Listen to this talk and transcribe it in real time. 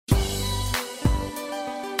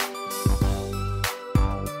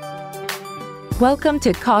Welcome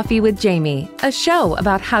to Coffee with Jaimee, a show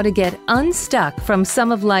about how to get unstuck from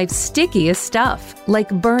some of life's stickiest stuff, like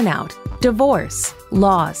burnout, divorce,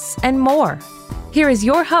 loss, and more. Here is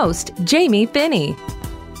your host, Jaimee Finney.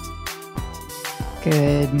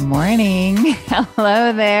 Good morning.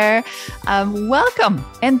 Hello there. Welcome,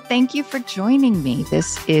 and thank you for joining me.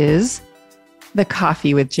 This is the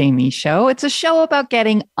Coffee with Jaimee show. It's a show about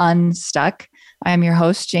getting unstuck. I'm your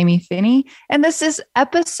host, Jaimee Finney, and this is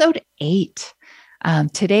episode 8.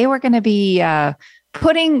 Today, we're going to be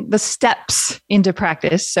putting the steps into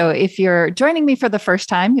practice. So if you're joining me for the first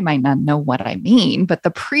time, you might not know what I mean, but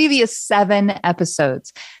the previous 7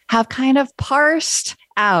 episodes have kind of parsed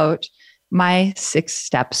out my 6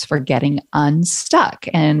 steps for getting unstuck.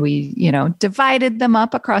 And we, divided them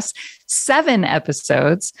up across 7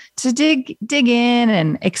 episodes to dig in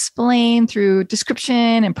and explain through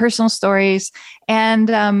description and personal stories.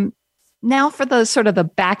 And now for the sort of the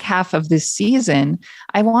back half of this season,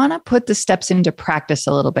 I want to put the steps into practice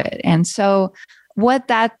a little bit. And so what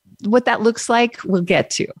that looks like, we'll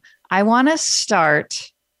get to. I want to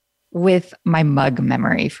start with my mug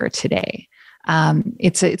memory for today.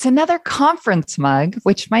 It's another conference mug,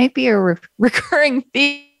 which might be a recurring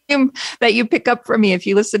theme that you pick up from me if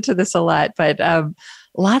you listen to this a lot, but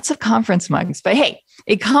lots of conference mugs. But hey,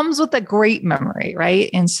 it comes with a great memory, right?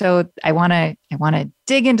 And so I want to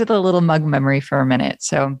dig into the little mug memory for a minute.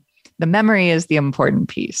 So the memory is the important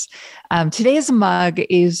piece. Today's mug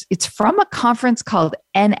it's from a conference called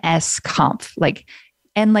NS Conf, like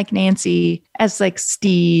N like Nancy, S like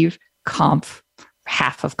Steve, Conf,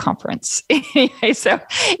 half of conference. Anyway, so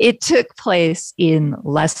it took place in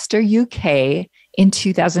Leicester, UK in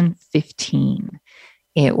 2015.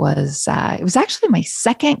 It was actually my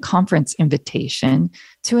second conference invitation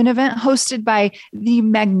to an event hosted by the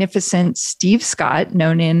magnificent Steve Scott,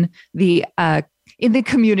 known in the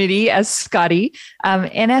community as Scotty.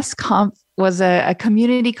 NS Conf was a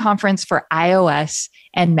community conference for iOS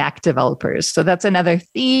and Mac developers. So that's another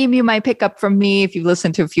theme you might pick up from me if you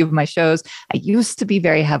listen to a few of my shows. I used to be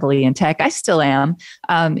very heavily in tech. I still am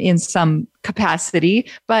in some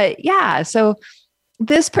capacity. But yeah, so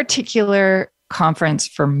this particular conference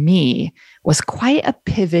for me was quite a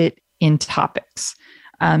pivot in topics.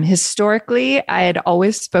 Historically, I had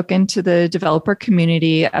always spoken to the developer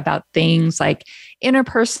community about things like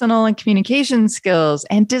interpersonal and communication skills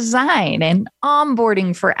and design and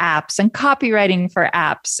onboarding for apps and copywriting for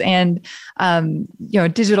apps and,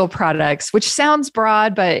 digital products, which sounds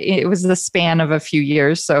broad, but it was the span of a few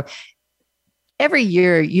years. So every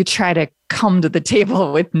year you try to come to the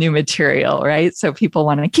table with new material, right? So people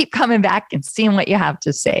want to keep coming back and seeing what you have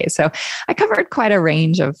to say. So I covered quite a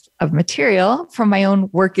range of material from my own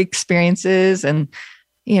work experiences and,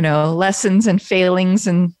 lessons and failings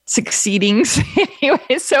and succeedings.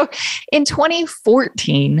 Anyway, so in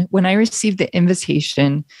 2014, when I received the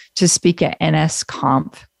invitation to speak at NS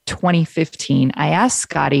Conf 2015, I asked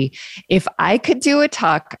Scotty if I could do a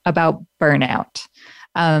talk about burnout.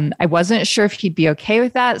 I wasn't sure if he'd be okay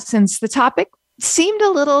with that since the topic seemed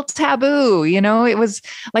a little taboo. It was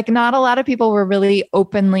like not a lot of people were really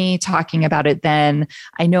openly talking about it then.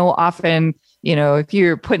 I know often, if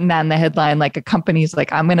you're putting that in the headline, like a company's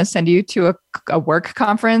like, I'm going to send you to a work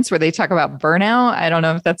conference where they talk about burnout. I don't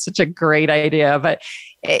know if that's such a great idea, but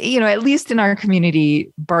at least in our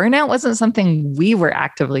community, burnout wasn't something we were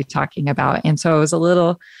actively talking about. And so I was a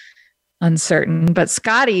little uncertain, but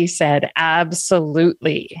Scotty said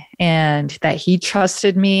absolutely, and that he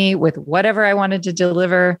trusted me with whatever I wanted to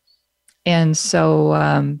deliver. And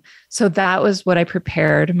so, so that was what I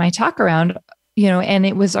prepared my talk around, and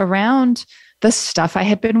it was around the stuff I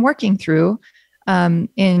had been working through.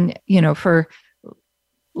 For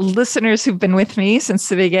listeners who've been with me since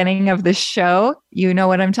the beginning of this show, you know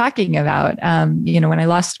what I'm talking about. When I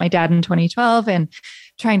lost my dad in 2012 and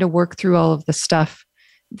trying to work through all of the stuff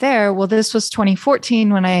there. Well, this was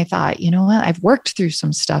 2014 when I thought, I've worked through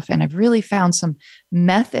some stuff and I've really found some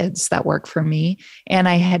methods that work for me. And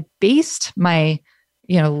I had based my,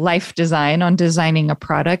 life design on designing a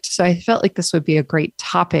product. So I felt like this would be a great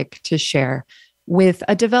topic to share with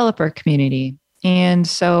a developer community. And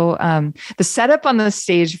so the setup on the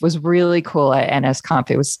stage was really cool at NS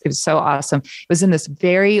Conf. It was so awesome. It was in this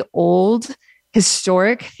very old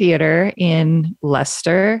historic theater in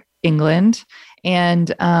Leicester, England. And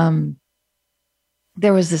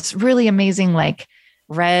there was this really amazing,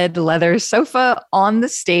 red leather sofa on the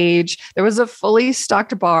stage. There was a fully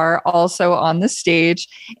stocked bar also on the stage.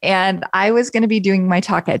 And I was going to be doing my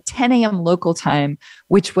talk at 10 a.m. local time,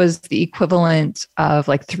 which was the equivalent of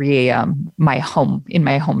 3 a.m. in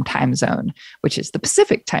my home time zone, which is the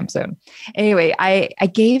Pacific time zone. Anyway, I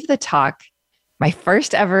gave the talk my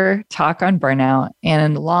first ever talk on burnout,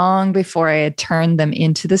 and long before I had turned them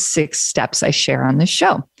into the 6 steps I share on this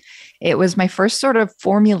show. It was my first sort of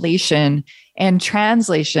formulation and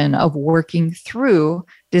translation of working through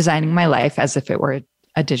designing my life as if it were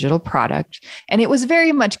a digital product. And it was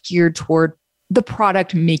very much geared toward the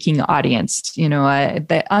product making audience,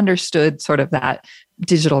 that understood sort of that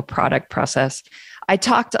digital product process. I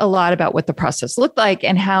talked a lot about what the process looked like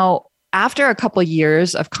and how after a couple of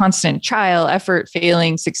years of constant trial, effort,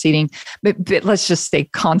 failing, succeeding, but let's just say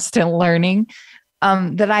constant learning,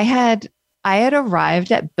 that I had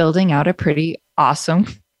arrived at building out a pretty awesome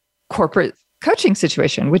corporate coaching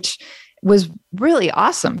situation, which was really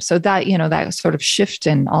awesome. So that, that sort of shift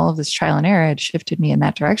in all of this trial and error had shifted me in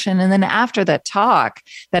that direction. And then after that talk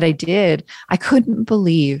that I did, I couldn't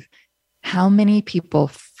believe how many people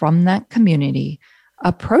from that community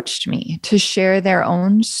approached me to share their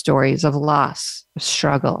own stories of loss, of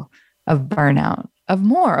struggle, of burnout, of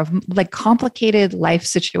like complicated life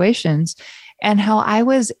situations, and how I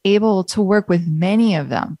was able to work with many of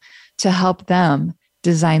them to help them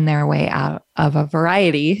design their way out of a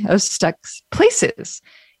variety of stuck places.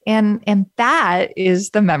 And that is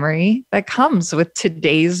the memory that comes with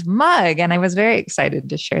today's mug. And I was very excited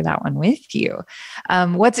to share that one with you.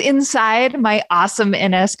 What's inside my awesome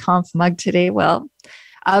NS Conf mug today? Well,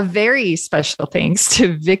 a very special thanks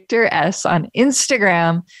to Victor S. on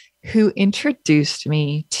Instagram, who introduced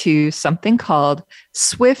me to something called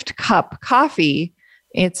Swift Cup Coffee.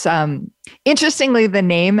 It's interestingly, the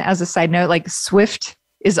name, as a side note, like Swift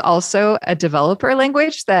is also a developer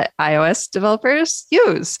language that iOS developers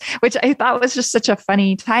use, which I thought was just such a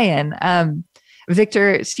funny tie-in.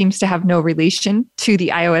 Victor seems to have no relation to the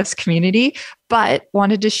iOS community, but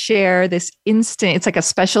wanted to share this it's like a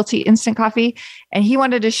specialty instant coffee. And he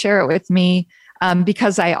wanted to share it with me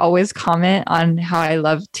because I always comment on how I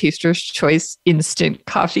love Taster's Choice instant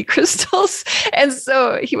coffee crystals. And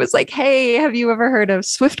so he was like, hey, have you ever heard of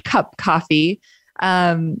Swift Cup Coffee?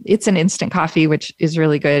 It's an instant coffee, which is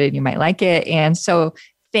really good and you might like it. And so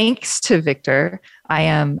thanks to Victor, I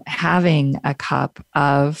am having a cup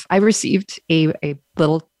of, I received a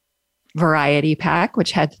little variety pack,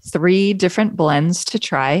 which had 3 different blends to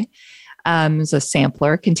try. It was a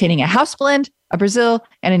sampler containing a house blend, a Brazil,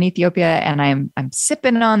 and an Ethiopia. And I'm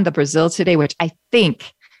sipping on the Brazil today, which I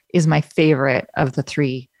think is my favorite of the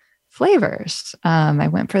 3 flavors. I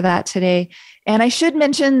went for that today. And I should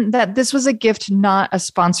mention that this was a gift, not a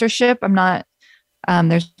sponsorship. I'm not,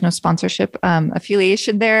 there's no sponsorship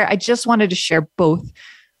affiliation there. I just wanted to share both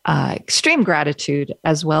extreme gratitude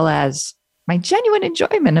as well as my genuine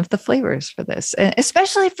enjoyment of the flavors for this,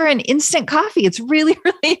 especially for an instant coffee. It's really,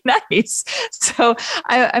 really nice. So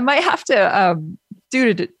I might have to,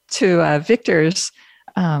 due to Victor's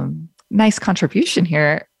nice contribution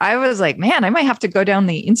here, I was like, man, I might have to go down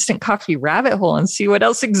the instant coffee rabbit hole and see what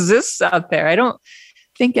else exists out there. I don't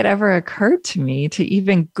think it ever occurred to me to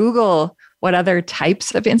even Google what other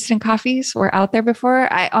types of instant coffees were out there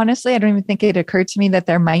before. I don't even think it occurred to me that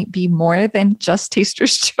there might be more than just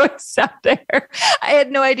Taster's Choice out there. I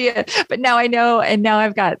had no idea, but now I know. And now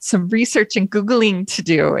I've got some research and Googling to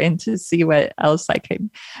do and to see what else I can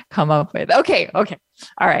come up with. Okay.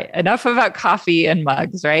 All right. Enough about coffee and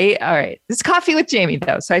mugs, right? All right. This is Coffee with Jaimee,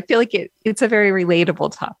 though. So I feel like it's a very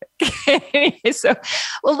relatable topic. Anyway,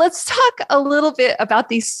 let's talk a little bit about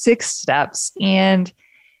these 6 steps and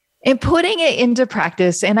putting it into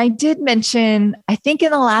practice. And I did mention, I think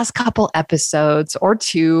in the last couple episodes or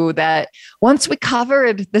 2, that once we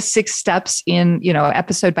covered the 6 steps in,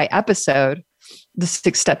 episode by episode, the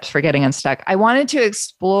 6 steps for getting unstuck, I wanted to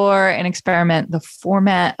explore and experiment the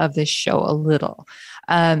format of this show a little.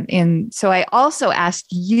 And so I also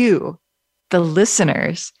asked you, the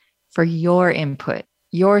listeners, for your input,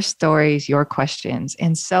 your stories, your questions.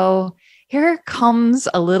 And so here comes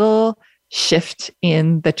a little shift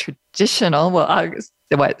in the traditional,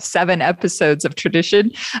 7 episodes of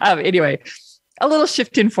tradition. Anyway, a little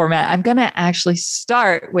shift in format. I'm going to actually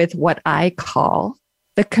start with what I call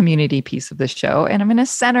the community piece of the show. And I'm going to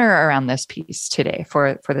center around this piece today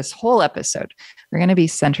for this whole episode. We're going to be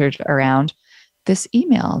centered around this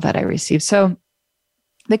email that I received. So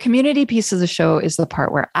the community piece of the show is the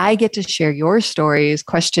part where I get to share your stories,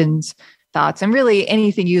 questions, thoughts, and really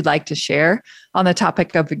anything you'd like to share on the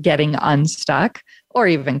topic of getting unstuck, or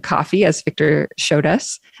even coffee, as Victor showed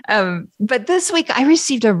us. But this week, I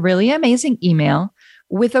received a really amazing email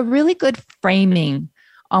with a really good framing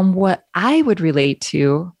on what I would relate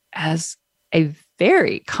to as a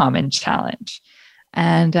very common challenge.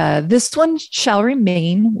 And this one shall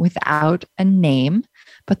remain without a name,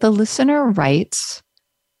 but the listener writes,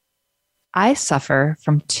 I suffer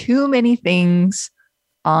from too many things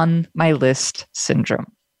on my list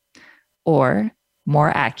syndrome, or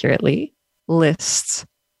more accurately, lists,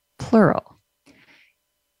 plural.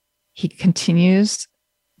 He continues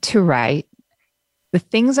to write, the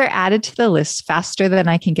things are added to the list faster than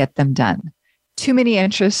I can get them done. Too many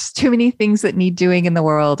interests, too many things that need doing in the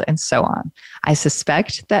world, and so on. I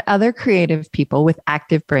suspect that other creative people with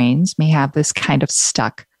active brains may have this kind of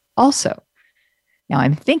stuck also. Now,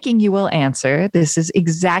 I'm thinking you will answer, this is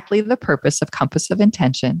exactly the purpose of compass of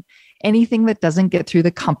intention. Anything that doesn't get through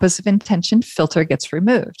the compass of intention filter gets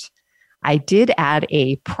removed. I did add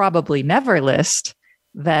a probably never list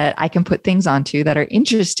that I can put things onto that are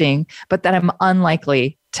interesting, but that I'm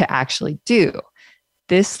unlikely to actually do.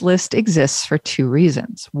 This list exists for two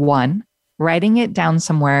reasons. One, writing it down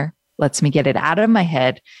somewhere lets me get it out of my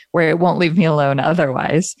head where it won't leave me alone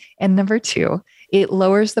otherwise. And number two, it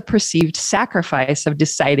lowers the perceived sacrifice of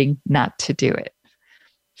deciding not to do it.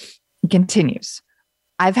 He continues,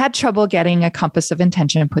 I've had trouble getting a compass of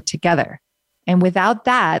intention put together. And without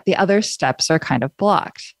that, the other steps are kind of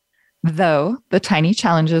blocked. Though the tiny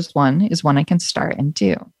challenges one is one I can start and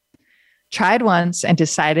do. Tried once and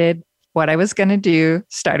decided what I was going to do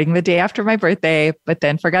starting the day after my birthday, but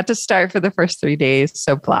then forgot to start for the first 3 days.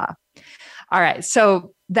 So blah. All right.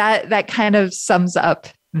 So that kind of sums up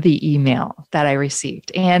the email that I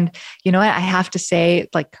received. And you know what? I have to say,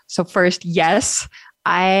 so first, yes,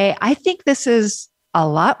 I think this is a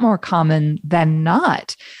lot more common than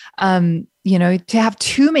not. To have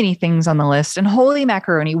too many things on the list, and holy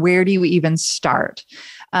macaroni, where do you even start?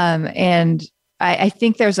 And I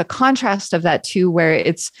think there's a contrast of that too, where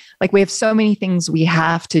it's like we have so many things we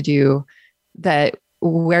have to do that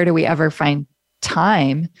where do we ever find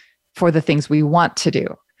time for the things we want to do,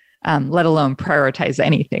 let alone prioritize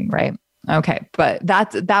anything, right? Okay, but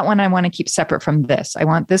that one I want to keep separate from this. I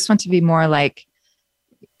want this one to be more like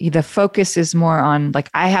the focus is more on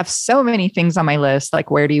I have so many things on my list,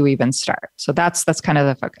 where do you even start? So that's kind of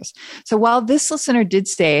the focus. So while this listener did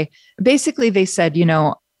say, basically they said,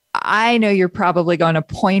 I know you're probably going to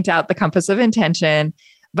point out the compass of intention,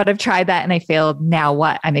 but I've tried that and I failed. Now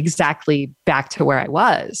what? I'm exactly back to where I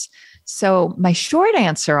was. So my short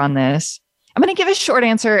answer on this, I'm going to give a short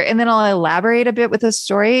answer and then I'll elaborate a bit with a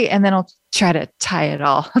story and then I'll try to tie it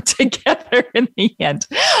all together in the end.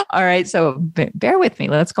 All right. So bear with me.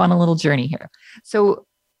 Let's go on a little journey here. So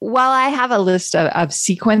while I have a list of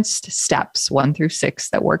sequenced steps 1 through 6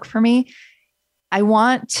 that work for me, I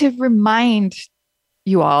want to remind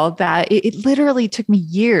you all that it literally took me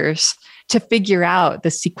years to figure out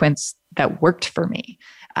the sequence that worked for me.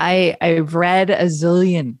 I've read a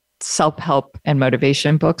zillion self-help and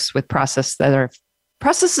motivation books with processes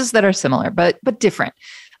that are similar, but different.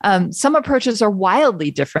 Some approaches are wildly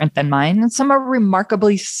different than mine, and some are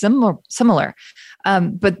remarkably similar.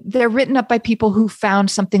 But they're written up by people who found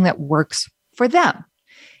something that works for them.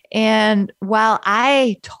 And while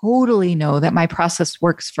I totally know that my process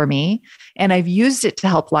works for me, and I've used it to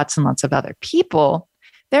help lots and lots of other people,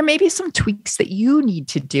 there may be some tweaks that you need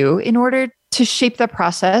to do in order to shape the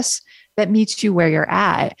process that meets you where you're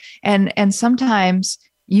at. And sometimes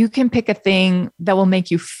you can pick a thing that will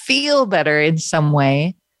make you feel better in some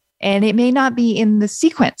way, and it may not be in the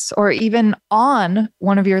sequence or even on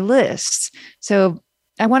one of your lists. So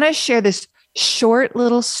I want to share this short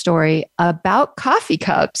little story about coffee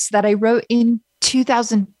cups that I wrote in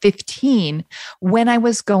 2015 when I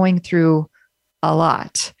was going through a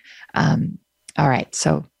lot. All right.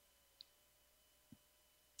 So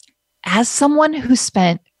as someone who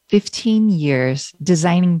spent 15 years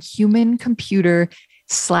designing human computer /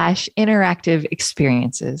 interactive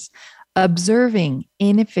experiences, observing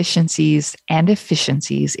inefficiencies and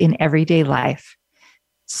efficiencies in everyday life,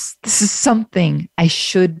 this is something I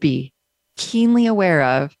should be keenly aware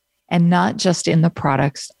of, and not just in the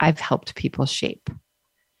products I've helped people shape.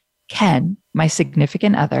 Ken, my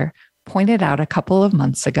significant other, pointed out a couple of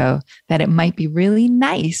months ago that it might be really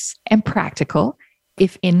nice and practical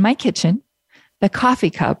if in my kitchen, the coffee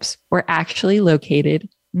cups were actually located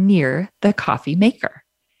near the coffee maker.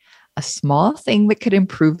 A small thing that could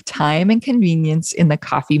improve time and convenience in the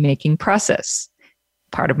coffee making process,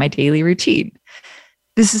 part of my daily routine.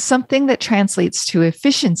 This is something that translates to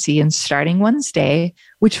efficiency in starting one's day,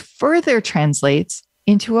 which further translates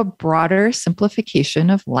into a broader simplification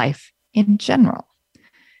of life in general.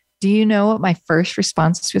 Do you know what my first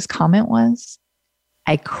response to his comment was?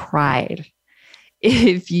 I cried.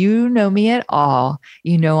 If you know me at all,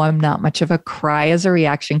 you know I'm not much of a cry as a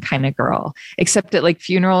reaction kind of girl, except at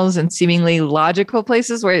funerals and seemingly logical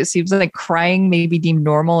places where it seems like crying may be deemed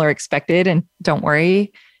normal or expected. And don't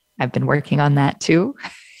worry, I've been working on that too.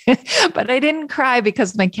 But I didn't cry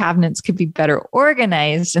because my cabinets could be better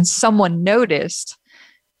organized and someone noticed,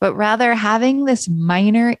 but rather having this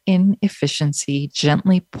minor inefficiency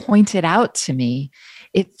gently pointed out to me,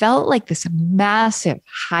 it felt like this massive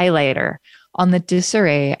highlighter on the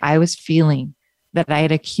disarray I was feeling that I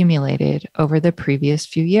had accumulated over the previous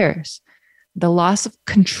few years. The loss of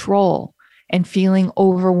control and feeling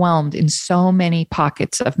overwhelmed in so many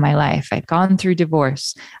pockets of my life. I'd gone through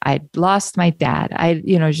divorce. I'd lost my dad.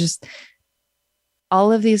 Just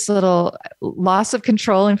all of these little loss of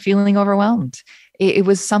control and feeling overwhelmed. It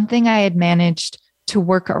was something I had managed to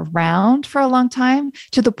work around for a long time,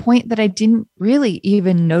 to the point that I didn't really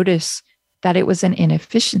even notice that it was an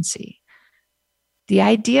inefficiency. The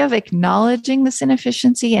idea of acknowledging this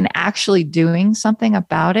inefficiency and actually doing something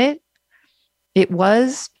about it, it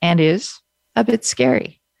was and is a bit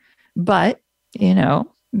scary. But,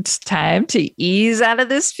 it's time to ease out of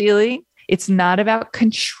this feeling. It's not about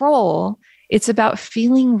control. It's about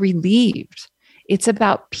feeling relieved. It's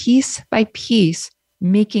about piece by piece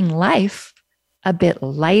making life a bit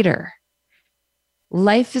lighter.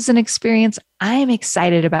 Life is an experience I'm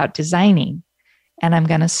excited about designing, and I'm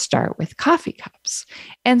going to start with coffee cups.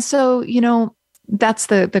 And so, that's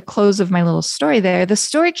the close of my little story there. The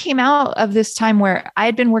story came out of this time where I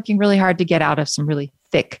had been working really hard to get out of some really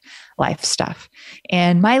thick life stuff.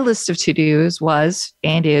 And my list of to-dos was,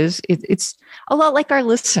 and is, it's a lot like our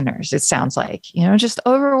listeners, it sounds like, just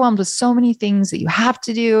overwhelmed with so many things that you have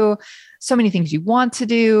to do, so many things you want to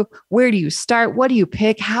do. Where do you start? What do you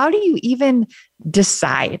pick? How do you even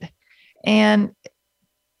decide? And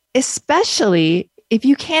especially if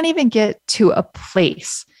you can't even get to a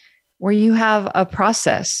place where you have a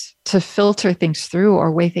process to filter things through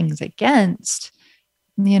or weigh things against.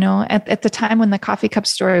 At the time when the coffee cup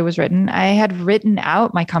story was written, I had written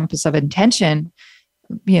out my compass of intention,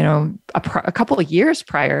 a couple of years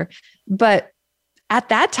prior. But at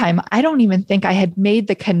that time, I don't even think I had made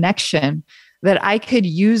the connection that I could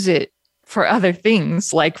use it for other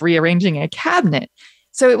things like rearranging a cabinet.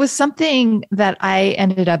 So it was something that I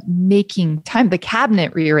ended up making time. The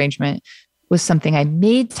cabinet rearrangement was something I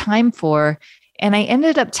made time for. And I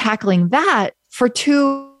ended up tackling that for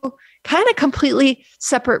two kind of completely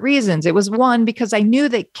separate reasons. It was one, because I knew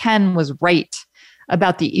that Ken was right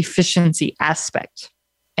about the efficiency aspect.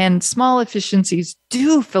 And small efficiencies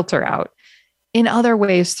do filter out in other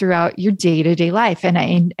ways throughout your day-to-day life. And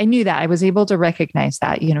I knew that. I was able to recognize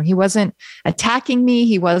that. He wasn't attacking me.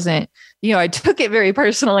 He wasn't, I took it very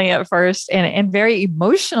personally at first and very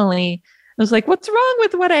emotionally. I was like, what's wrong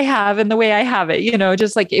with what I have and the way I have it?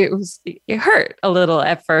 Just like it hurt a little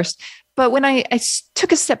at first. But when I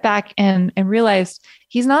took a step back and realized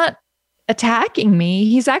he's not attacking me,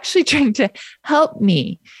 he's actually trying to help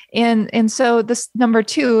me. And so this number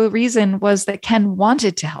two reason was that Ken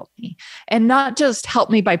wanted to help me, and not just help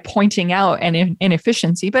me by pointing out an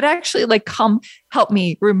inefficiency, but actually come help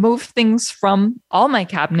me remove things from all my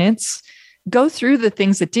cabinets, go through the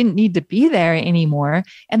things that didn't need to be there anymore,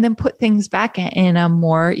 and then put things back in a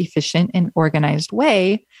more efficient and organized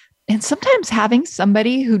way. And sometimes having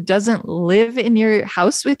somebody who doesn't live in your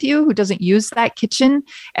house with you, who doesn't use that kitchen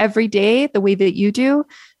every day the way that you do,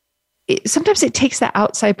 sometimes it takes that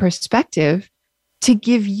outside perspective to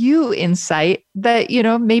give you insight that,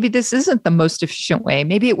 maybe this isn't the most efficient way.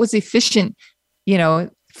 Maybe it was efficient,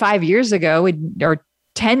 5 years ago or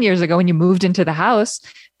 10 years ago when you moved into the house,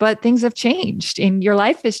 but things have changed and your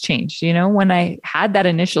life has changed. When I had that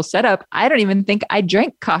initial setup, I don't even think I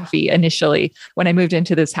drank coffee initially when I moved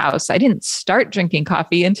into this house. I didn't start drinking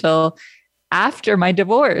coffee until after my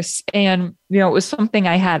divorce. And, it was something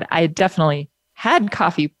I definitely had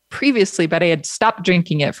coffee previously, but I had stopped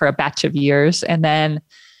drinking it for a batch of years. And then,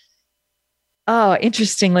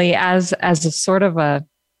 interestingly, as a sort of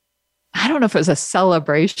I don't know if it was a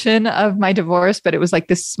celebration of my divorce, but it was like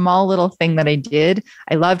this small little thing that I did.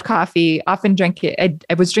 I loved coffee, often drank it.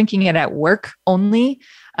 I was drinking it at work only.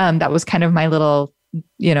 That was kind of my little,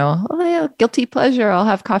 guilty pleasure. I'll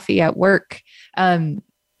have coffee at work.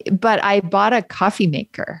 But I bought a coffee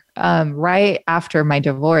maker right after my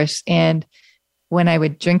divorce. And when I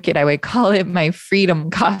would drink it, I would call it my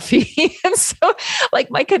freedom coffee. And so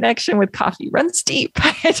my connection with coffee runs deep.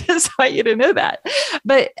 I just want you to know that.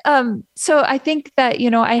 But so I think that,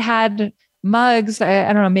 I had mugs.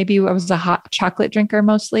 I don't know, maybe I was a hot chocolate drinker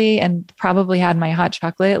mostly, and probably had my hot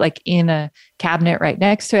chocolate in a cabinet right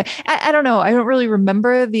next to it. I don't know. I don't really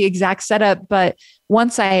remember the exact setup, but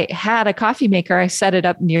once I had a coffee maker, I set it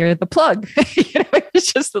up near the plug. It was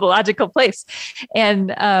just the logical place.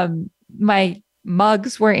 And my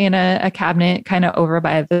mugs were in a cabinet kind of over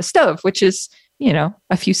by the stove, which is,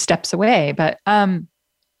 a few steps away. But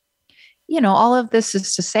all of this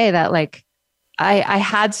is to say that like, I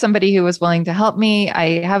had somebody who was willing to help me.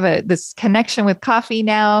 I have this connection with coffee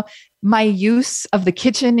now. My use of the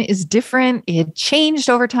kitchen is different. It had changed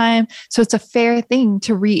over time. So it's a fair thing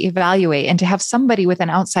to reevaluate and to have somebody with an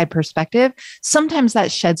outside perspective. Sometimes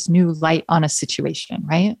that sheds new light on a situation,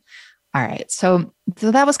 right? All right. So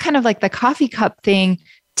that was kind of like the coffee cup thing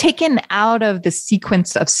taken out of the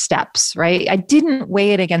sequence of steps, right? I didn't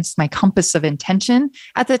weigh it against my compass of intention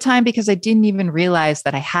at the time because I didn't even realize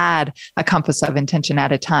that I had a compass of intention at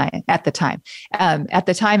the time. At the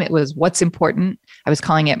time, it was what's important. I was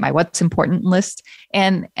calling it my what's important list.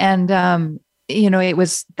 And that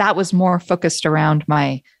was more focused around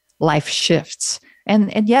my life shifts.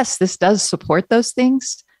 And yes, this does support those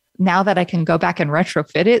things now that I can go back and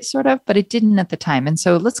retrofit it sort of, but it didn't at the time. And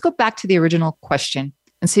so let's go back to the original question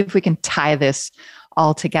and see if we can tie this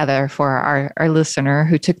all together for our listener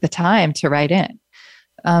who took the time to write in.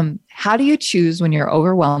 How do you choose when you're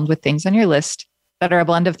overwhelmed with things on your list that are a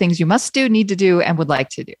blend of things you must do, need to do, and would like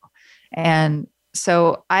to do? And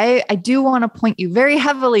so I do want to point you very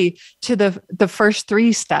heavily to the first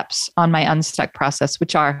 3 steps on my unstuck process,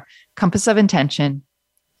 which are compass of intention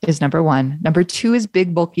is number 1. Number 2 is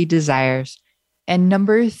big, bulky desires. And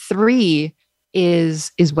number 3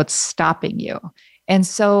 is what's stopping you. And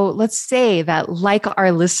so let's say that like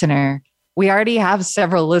our listener, we already have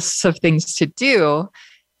several lists of things to do,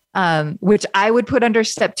 which I would put under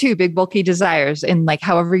step 2, big, bulky desires. And like,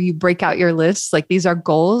 however you break out your lists, like these are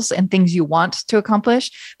goals and things you want to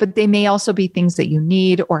accomplish, but they may also be things that you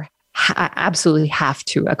need or absolutely have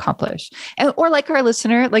to accomplish. Or like our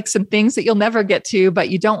listener, like some things that you'll never get to, but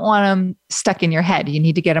you don't want them stuck in your head. You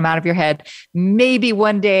need to get them out of your head. Maybe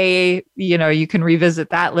one day, you can revisit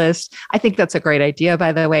that list. I think that's a great idea,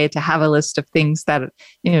 by the way, to have a list of things that,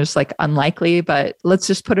 it's like unlikely, but let's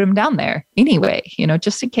just put them down there anyway,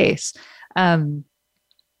 just in case. I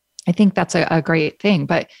think that's a great thing.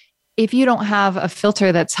 But if you don't have a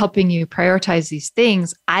filter that's helping you prioritize these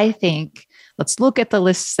things, I think let's look at the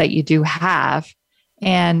lists that you do have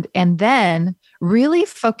and then really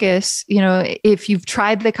focus, if you've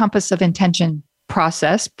tried the compass of intention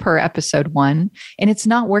process per episode 1 and it's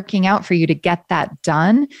not working out for you to get that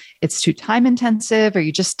done, it's too time intensive or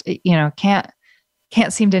you just, can't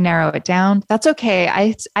seem to narrow it down. That's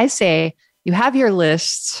okay. I say you have your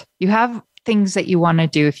lists, you have things that you want to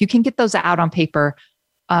do. If you can get those out on paper,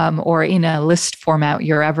 or in a list format,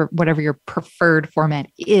 whatever your preferred format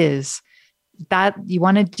is, that you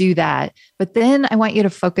want to do that. But then I want you to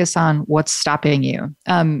focus on what's stopping you.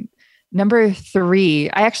 Number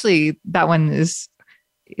 3, that one is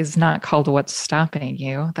not called what's stopping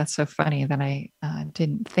you. That's so funny that I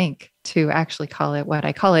didn't think to actually call it what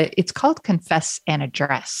I call it. It's called confess and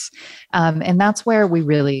address. And that's where we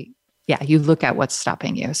really, you look at what's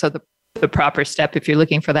stopping you. So the proper step, if you're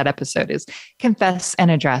looking for that episode, is confess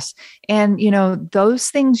and address. And, those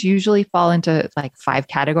things usually fall into like 5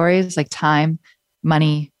 categories, like time,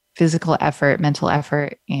 money, physical effort, mental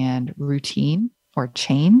effort, and routine or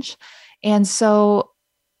change. And so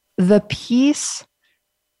the piece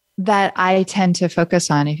that I tend to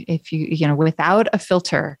focus on, if you, without a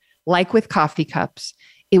filter, like with coffee cups,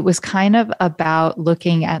 it was kind of about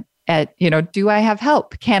looking at, do I have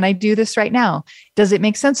help? Can I do this right now? Does it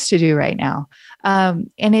make sense to do right now? And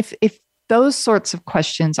if those sorts of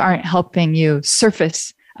questions aren't helping you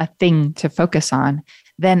surface a thing to focus on,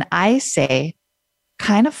 then I say,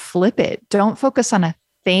 kind of flip it. Don't focus on a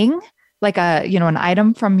thing like an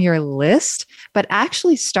item from your list, but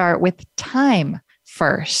actually start with time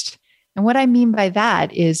first. And what I mean by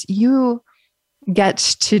that is you get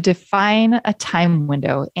to define a time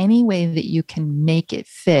window any way that you can make it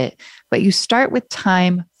fit, but you start with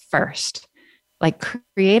time first. Like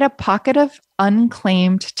create a pocket of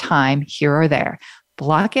unclaimed time here or there.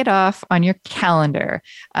 Block it off on your calendar.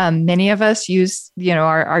 Many of us use,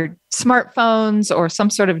 our smartphones or some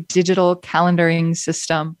sort of digital calendaring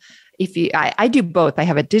system. I do both. I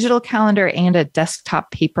have a digital calendar and a desktop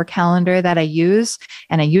paper calendar that I use,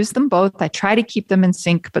 and I use them both. I try to keep them in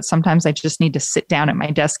sync, but sometimes I just need to sit down at my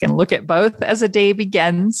desk and look at both as a day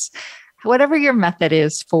begins. Whatever your method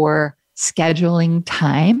is for scheduling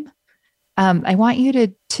time, I want you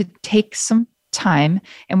to take some time,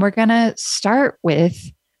 and we're going to start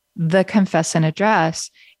with the confess and address,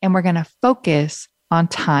 and we're going to focus on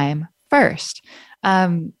time first.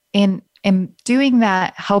 And doing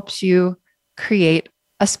that helps you create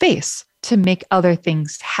a space to make other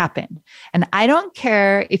things happen. And I don't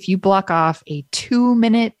care if you block off a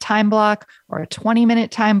 2-minute time block or a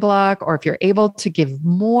 20-minute time block, or if you're able to give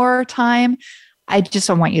more time. I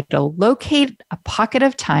want you to locate a pocket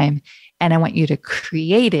of time, and I want you to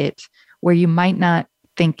create it where you might not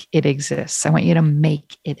think it exists. I want you to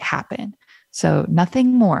make it happen. So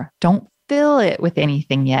nothing more. Don't fill it with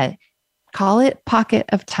anything yet. Call it pocket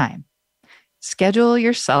of time. Schedule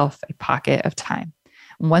yourself a pocket of time.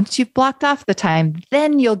 Once you've blocked off the time,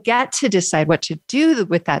 then you'll get to decide what to do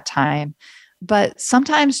with that time. But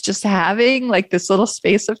sometimes just having like this little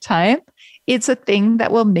space of time, it's a thing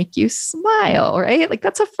that will make you smile, right? Like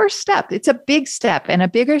that's a first step. It's a big step and a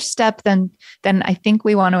bigger step than I think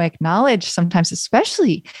we want to acknowledge sometimes,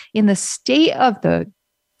 especially in the state of the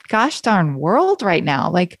gosh darn world right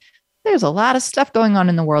now. Like there's a lot of stuff going on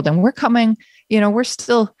in the world, and we're coming, we're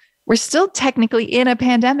still technically in a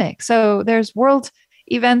pandemic. So there's world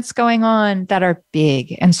events going on that are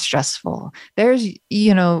big and stressful. There's,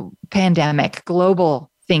 pandemic, global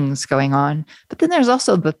things going on. But then there's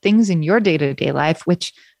also the things in your day-to-day life,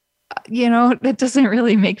 which, that doesn't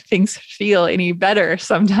really make things feel any better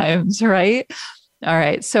sometimes, right? All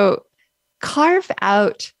right. So carve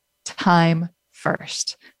out time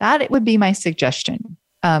first. That it would be my suggestion.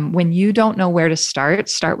 When you don't know where to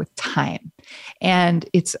start with time. And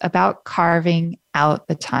it's about carving out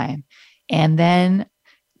the time. And then,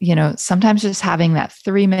 sometimes just having that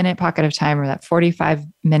 3-minute pocket of time or that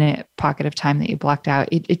 45-minute pocket of time that you blocked out,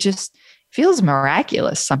 it just feels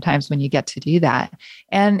miraculous sometimes when you get to do that.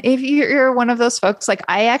 And if you're one of those folks, like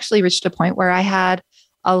I actually reached a point where I had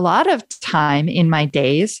a lot of time in my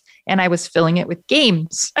days and I was filling it with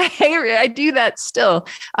games. I do that still.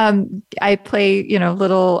 I play,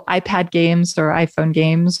 little iPad games or iPhone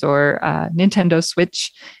games or Nintendo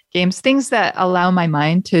Switch games, things that allow my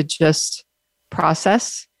mind to just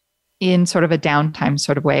process in sort of a downtime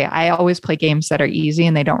sort of way. I always play games that are easy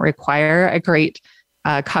and they don't require a great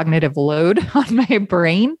cognitive load on my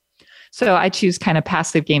brain. So I choose kind of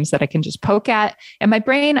passive games that I can just poke at. And my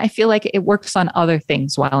brain, I feel like it works on other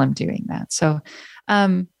things while I'm doing that. So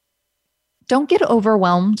don't get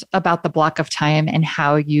overwhelmed about the block of time and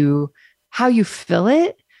how you fill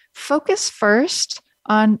it. Focus first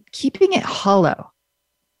on keeping it hollow.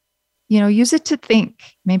 Use it to think.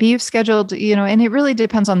 Maybe you've scheduled, and it really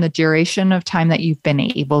depends on the duration of time that you've been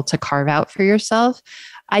able to carve out for yourself.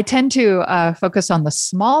 I tend to focus on the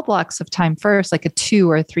small blocks of time first, like a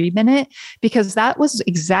 2 or 3 minute, because that was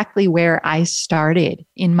exactly where I started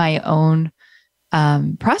in my own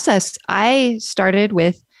process. I started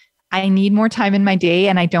with, I need more time in my day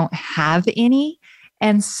and I don't have any.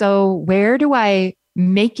 And so where do I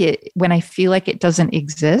make it when I feel like it doesn't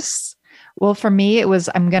exist? Well, for me, it was,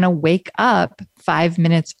 I'm going to wake up 5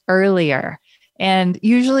 minutes earlier. And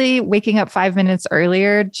usually waking up 5 minutes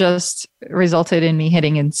earlier just resulted in me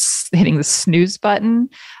hitting the snooze button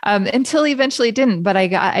until eventually it didn't. But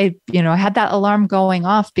I had that alarm going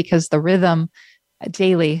off because the rhythm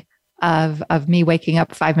daily of me waking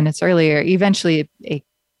up 5 minutes earlier, eventually it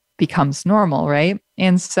becomes normal, right?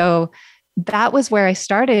 And so that was where I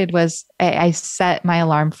started. Was I set my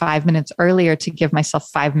alarm 5 minutes earlier to give myself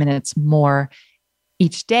 5 minutes more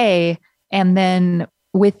each day. And then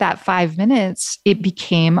with that 5 minutes, it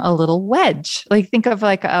became a little wedge. Like think of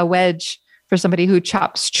like a wedge for somebody who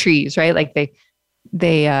chops trees, right? Like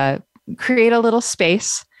they create a little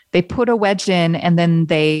space, they put a wedge in, and then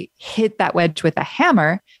they hit that wedge with a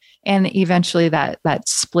hammer. And eventually that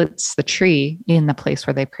splits the tree in the place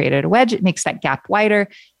where they've created a wedge. It makes that gap wider,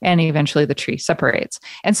 and eventually the tree separates.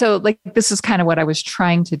 And so like, this is kind of what I was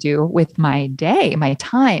trying to do with my day, my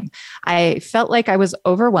time. I felt like I was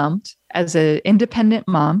overwhelmed as an independent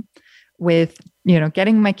mom with,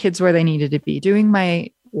 getting my kids where they needed to be, doing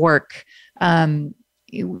my work. And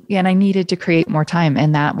I needed to create more time.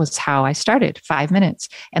 And that was how I started, 5 minutes.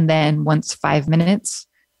 And then once 5 minutes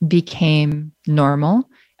became normal,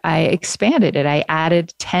 I expanded it. I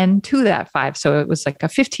added 10 to that 5. So it was like a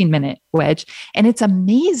 15-minute wedge. And it's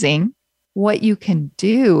amazing what you can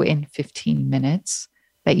do in 15 minutes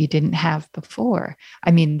that you didn't have before.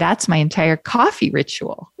 I mean, that's my entire coffee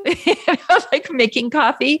ritual, like making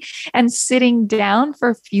coffee and sitting down for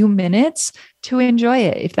a few minutes to enjoy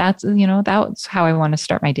it. If that's, that's how I want to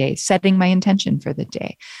start my day, setting my intention for the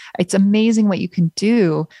day. It's amazing what you can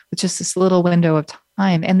do with just this little window of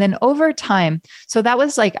time. And then over time, so that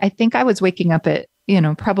was like, I think I was waking up at,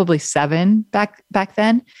 probably 7 back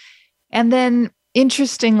then. And then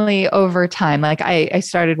interestingly, over time, like I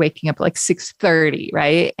started waking up like 6:30,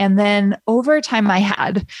 right? And then over time I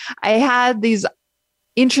had these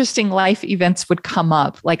interesting life events would come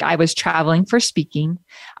up. Like I was traveling for speaking.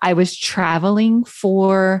 I was traveling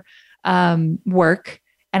for work,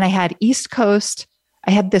 and I had East Coast.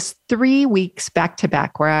 I had this 3 weeks back to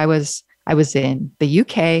back where I was in the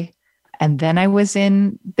UK, and then I was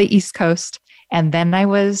in the East Coast, and then I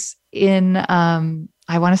was in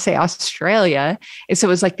I want to say Australia. And so it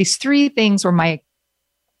was like these three things where my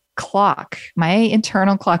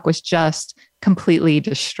internal clock was just completely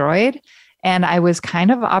destroyed. And I was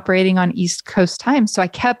kind of operating on East Coast time. So I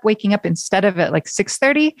kept waking up instead of at like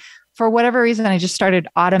 6:30. For whatever reason, I just started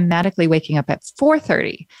automatically waking up at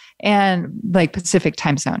 4:30 and like Pacific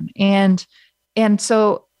time zone. And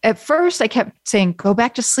so at first I kept saying, go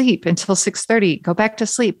back to sleep until 6:30, go back to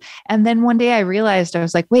sleep. And then one day I realized, I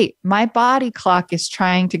was like, wait, my body clock is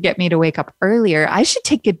trying to get me to wake up earlier. I should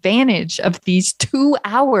take advantage of these 2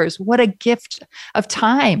 hours. What a gift of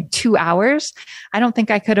time, 2 hours. I don't think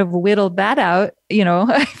I could have whittled that out.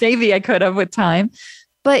 Maybe I could have with time,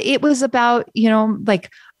 but it was about, like,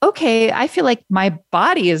 okay, I feel like my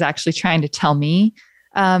body is actually trying to tell me,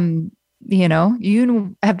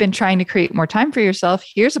 you have been trying to create more time for yourself.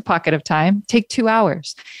 Here's a pocket of time, take 2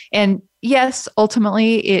 hours. And yes,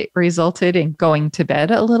 ultimately it resulted in going to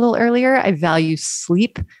bed a little earlier. I value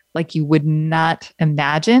sleep like you would not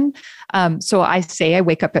imagine. So I say I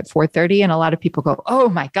wake up at 4:30 and a lot of people go, oh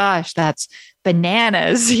my gosh, that's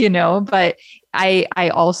bananas, but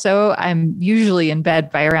I'm usually in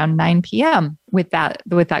bed by around 9 p.m. with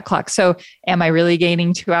that clock. So am I really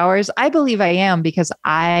gaining 2 hours? I believe I am because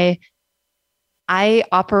I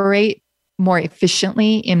operate more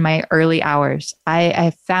efficiently in my early hours. I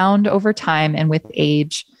have found over time and with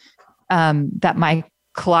age that my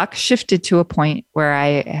clock shifted to a point where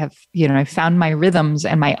I have, I found my rhythms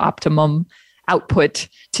and my optimum output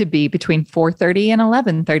to be between 4:30 and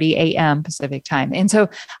 11:30 a.m. Pacific time. And so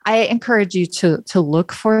I encourage you to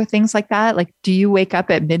look for things like that. Like, do you wake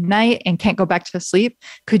up at midnight and can't go back to sleep?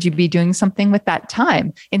 Could you be doing something with that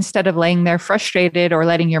time instead of laying there frustrated or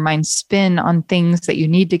letting your mind spin on things that you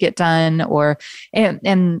need to get done?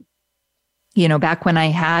 Back when I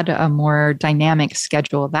had a more dynamic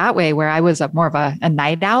schedule that way, where I was more of a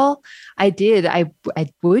night owl, I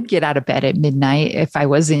would get out of bed at midnight if I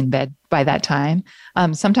was in bed by that time.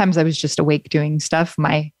 Sometimes I was just awake doing stuff.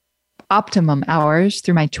 My optimum hours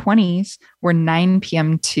through my 20s were 9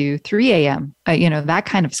 p.m. to 3 a.m., that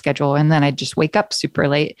kind of schedule. And then I'd just wake up super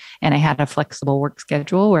late, and I had a flexible work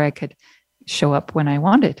schedule where I could show up when I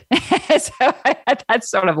wanted. So I had that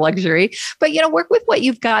sort of luxury, but, work with what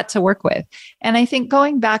you've got to work with. And I think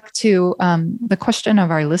going back to the question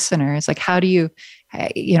of our listeners, like, how do you,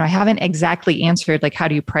 I haven't exactly answered, like, how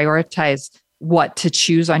do you prioritize what to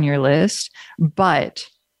choose on your list? But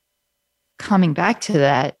coming back to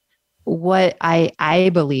that, what I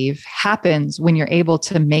believe happens when you're able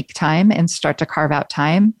to make time and start to carve out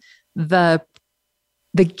time,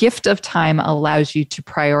 the gift of time allows you to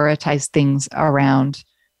prioritize things around,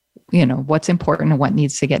 what's important and what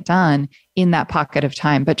needs to get done in that pocket of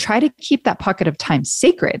time, but try to keep that pocket of time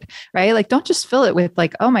sacred, right? Like, don't just fill it with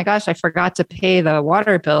like, oh my gosh, I forgot to pay the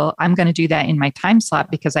water bill. I'm going to do that in my time slot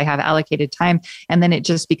because I have allocated time. And then it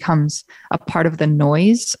just becomes a part of the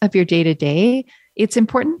noise of your day to day. It's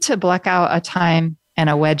important to block out a time and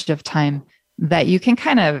a wedge of time that you can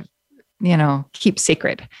kind of, keep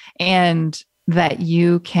sacred, and that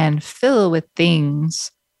you can fill with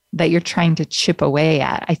things that you're trying to chip away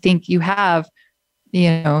at. I think you have,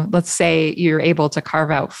 let's say you're able to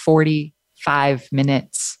carve out 45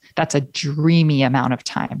 minutes. That's a dreamy amount of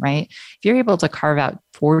time, right? If you're able to carve out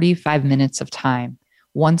 45 minutes of time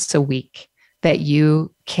once a week that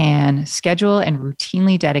you can schedule and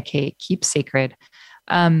routinely dedicate, keep sacred,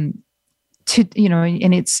 and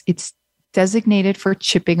it's designated for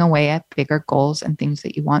chipping away at bigger goals and things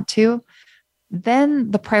that you want to, then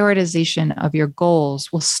the prioritization of your goals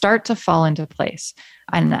will start to fall into place.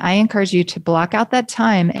 And I encourage you to block out that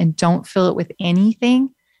time and don't fill it with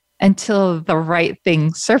anything until the right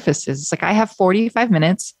thing surfaces. It's like, I have 45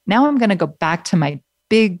 minutes. Now I'm going to go back to my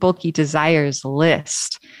big, bulky desires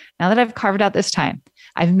list. Now that I've carved out this time,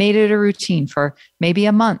 I've made it a routine for maybe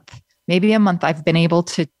a month. I've been able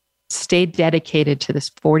to stay dedicated to this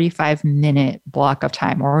 45-minute block of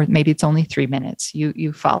time, or maybe it's only 3 minutes.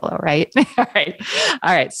 You follow, right? All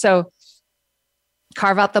right. So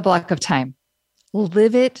carve out the block of time,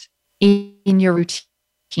 live it in your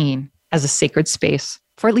routine as a sacred space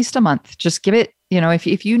for at least a month. Just give it,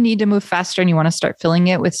 if you need to move faster and you want to start filling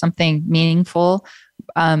it with something meaningful,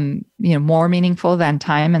 more meaningful than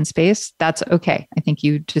time and space, that's okay. I think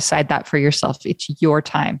you decide that for yourself. It's your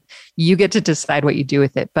time. You get to decide what you do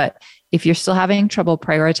with it. But if you're still having trouble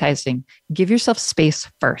prioritizing, give yourself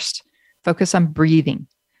space first. Focus on breathing,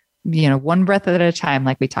 one breath at a time,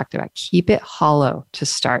 like we talked about. Keep it hollow to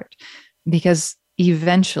start, because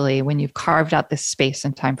eventually when you've carved out this space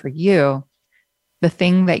and time for you, the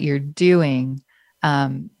thing that you're doing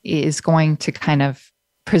is going to kind of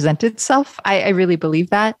present itself. I really believe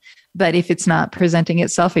that. But if it's not presenting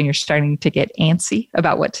itself and you're starting to get antsy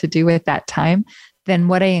about what to do with that time, then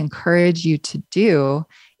what I encourage you to do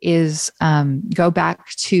is go back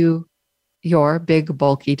to your big,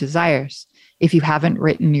 bulky desires. If you haven't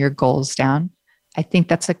written your goals down, I think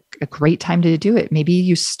that's a great time to do it. Maybe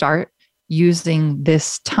you start using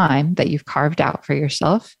this time that you've carved out for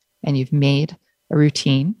yourself and you've made a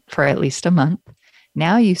routine for at least a month.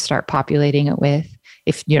 Now you start populating it with,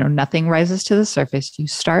 if nothing rises to the surface, you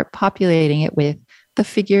start populating it with the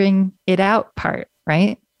figuring it out part,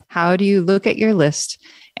 right? How do you look at your list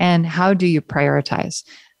and how do you prioritize?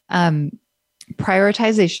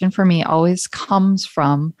 Prioritization for me always comes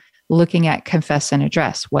from looking at confess and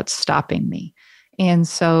address. What's stopping me? And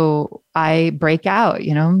so I break out,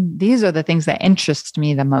 these are the things that interest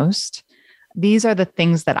me the most. These are the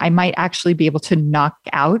things that I might actually be able to knock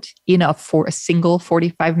out in a single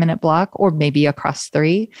 45-minute block, or maybe across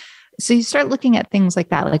 3. So you start looking at things like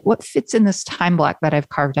that, like what fits in this time block that I've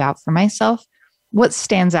carved out for myself? What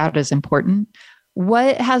stands out as important?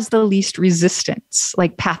 What has the least resistance,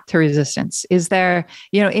 like path to resistance? Is there,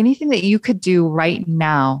 anything that you could do right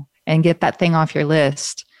now and get that thing off your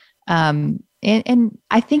list? And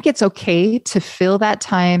I think it's okay to fill that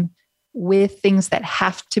time with things that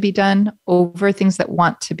have to be done over things that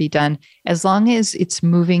want to be done, as long as it's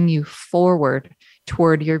moving you forward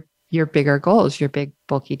toward your bigger goals, your big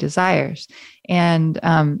bulky desires. And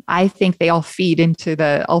I think they all feed into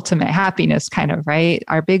the ultimate happiness kind of, right?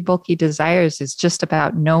 Our big bulky desires is just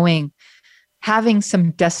about having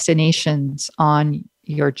some destinations on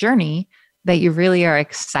your journey that you really are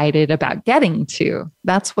excited about getting to.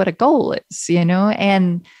 That's what a goal is,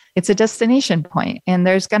 and it's a destination point. And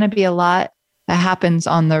there's going to be a lot that happens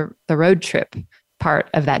on the road trip part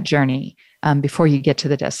of that journey before you get to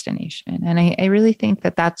the destination. And I really think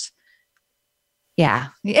that's, I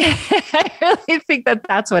really think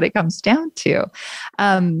that's what it comes down to.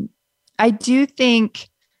 I do think,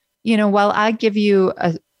 while I give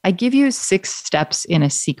you 6 steps in a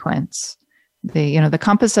sequence, the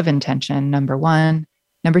compass of intention, number 1,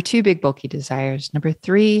 number 2, big bulky desires, number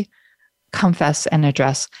 3, confess and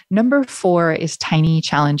address. Number 4 is tiny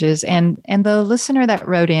challenges. And the listener that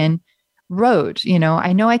wrote,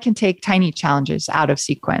 I know I can take tiny challenges out of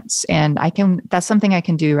sequence, and that's something I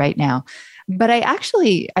can do right now. But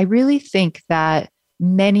I really think that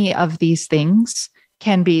many of these things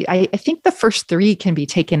can be, I think the first 3 can be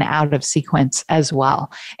taken out of sequence as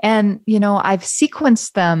well. And, I've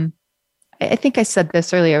sequenced them. I think I said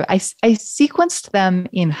this earlier. I sequenced them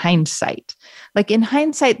in hindsight. Like in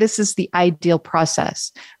hindsight, this is the ideal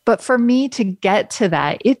process. But for me to get to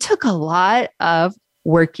that, it took a lot of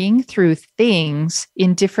working through things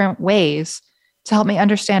in different ways to help me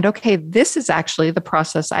understand, okay, this is actually the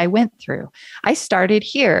process I went through. I started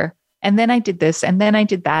here, and then I did this, and then I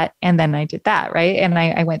did that, and then I did that, right? And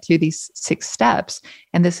I went through these 6 steps,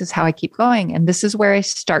 and this is how I keep going. And this is where I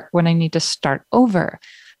start when I need to start over.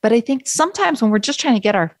 But I think sometimes when we're just trying to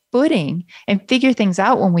get our footing and figure things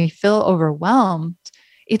out when we feel overwhelmed,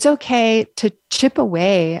 it's okay to chip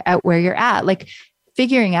away at where you're at. Like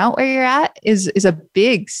figuring out where you're at is a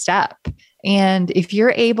big step. And if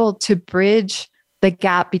you're able to bridge the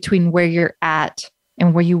gap between where you're at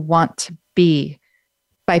and where you want to be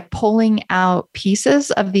by pulling out pieces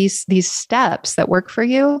of these steps that work for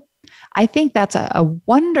you, I think that's a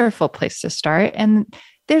wonderful place to start. And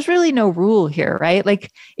there's really no rule here, right? Like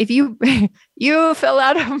if you fell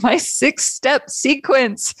out of my 6-step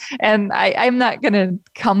sequence, and I'm not going to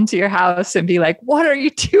come to your house and be like, what are you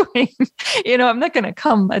doing? I'm not going to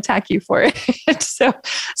come attack you for it.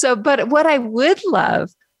 But what I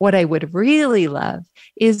would really love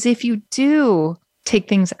is if you do take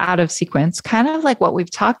things out of sequence, kind of like what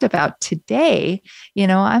we've talked about today.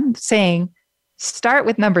 I'm saying start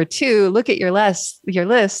with number 2, look at your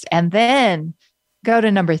list, and then go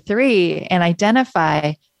to number 3 and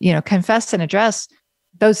identify, confess and address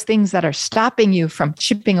those things that are stopping you from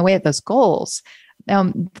chipping away at those goals.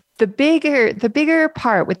 The bigger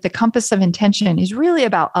part with the compass of intention is really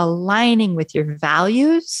about aligning with your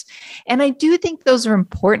values. And I do think those are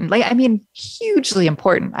important. Hugely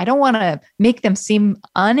important. I don't want to make them seem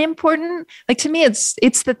unimportant. Like to me,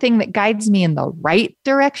 it's the thing that guides me in the right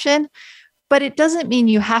direction. But it doesn't mean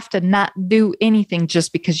you have to not do anything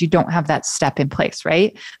just because you don't have that step in place,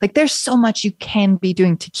 right? Like there's so much you can be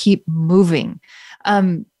doing to keep moving.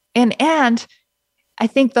 And I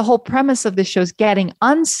think the whole premise of this show is getting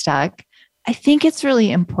unstuck. I think it's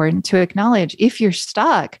really important to acknowledge if you're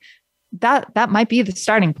stuck, that might be the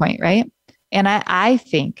starting point, right? And I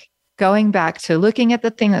think going back to looking at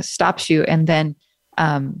the thing that stops you and then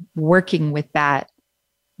working with that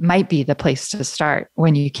might be the place to start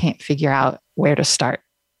when you can't figure out where to start.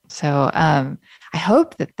 So I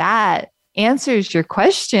hope that answers your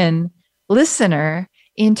question, listener,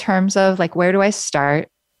 in terms of like, where do I start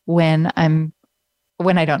when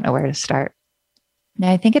I don't know where to start?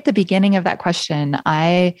 Now, I think at the beginning of that question,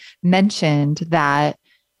 I mentioned that,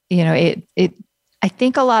 I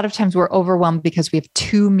think a lot of times we're overwhelmed because we have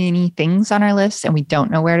too many things on our list and we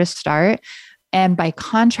don't know where to start. And by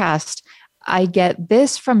contrast, I get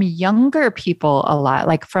this from younger people a lot,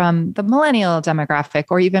 like from the millennial demographic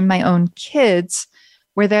or even my own kids,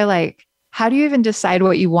 where they're like, how do you even decide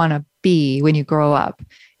what you want to be when you grow up?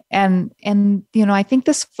 And I think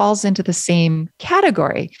this falls into the same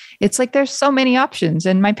category. It's like there's so many options.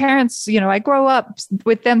 And my parents, I grow up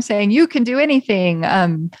with them saying, you can do anything.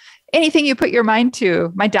 Anything you put your mind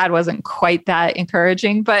to. My dad wasn't quite that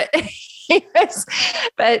encouraging, but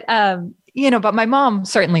but my mom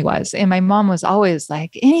certainly was. And my mom was always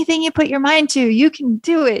like, anything you put your mind to, you can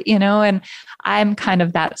do it, and I'm kind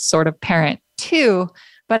of that sort of parent too.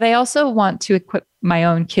 But I also want to equip my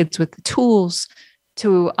own kids with the tools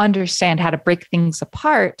to understand how to break things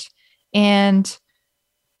apart and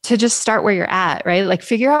to just start where you're at, right? Like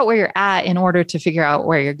figure out where you're at in order to figure out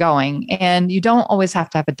where you're going. And you don't always have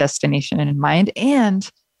to have a destination in mind. And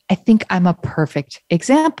I think I'm a perfect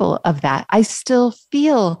example of that. I still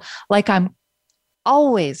feel like I'm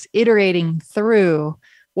always iterating through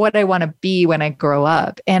what I want to be when I grow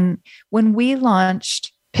up. And when we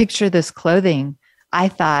launched Picture This Clothing, I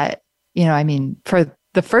thought, for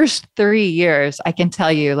the first 3 years, I can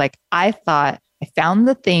tell you, like, I thought I found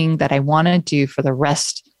the thing that I want to do for the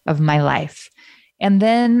rest of my life. And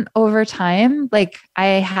then over time, like I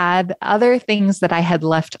had other things that I had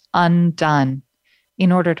left undone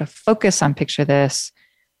in order to focus on Picture This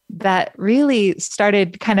that really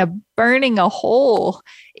started kind of burning a hole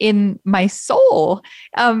in my soul,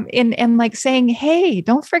 and like saying, hey,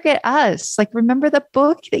 don't forget us. Like, remember the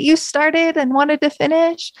book that you started and wanted to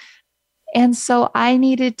finish? And so I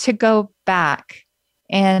needed to go back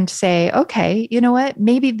and say, okay, you know what?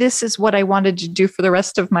 Maybe this is what I wanted to do for the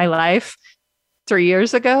rest of my life 3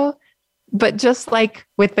 years ago. But just like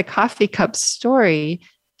with the coffee cup story,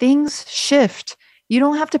 things shift. You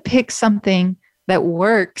don't have to pick something that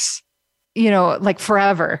works, like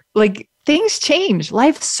forever. Like things change,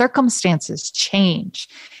 life circumstances change.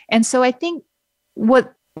 And so I think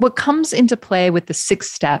what comes into play with the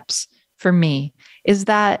 6 steps for me is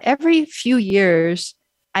that every few years,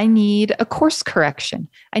 I need a course correction.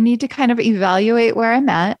 I need to kind of evaluate where I'm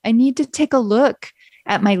at. I need to take a look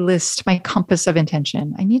at my list, my compass of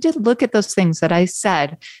intention. I need to look at those things that I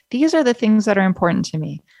said. These are the things that are important to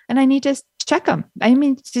me. And I need to check them.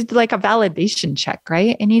 It's like a validation check,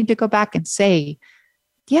 right? I need to go back and say,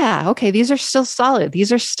 yeah, okay, these are still solid.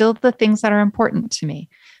 These are still the things that are important to me.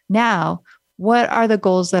 Now, what are the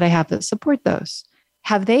goals that I have that support those?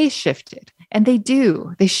 Have they shifted? And they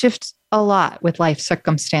do. They shift a lot with life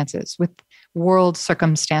circumstances, with world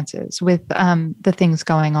circumstances, with the things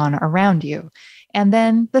going on around you. And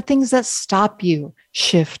then the things that stop you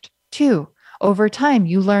shift too. Over time,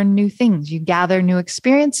 you learn new things, you gather new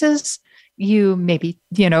experiences, you maybe,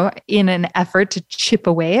 in an effort to chip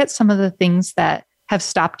away at some of the things that have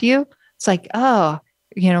stopped you. It's like,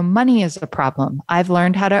 money is a problem. I've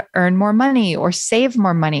learned how to earn more money or save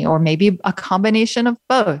more money, or maybe a combination of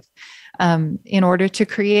both. In order to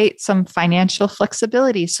create some financial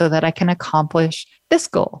flexibility so that I can accomplish this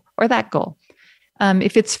goal or that goal.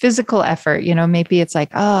 If it's physical effort, maybe it's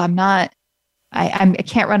like, oh, I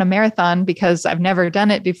can't run a marathon because I've never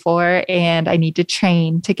done it before and I need to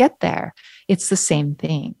train to get there. It's the same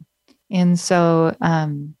thing. And so,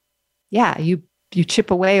 you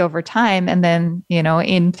chip away over time, and then,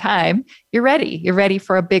 in time, you're ready. You're ready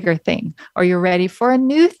for a bigger thing, or you're ready for a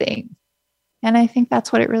new thing. And I think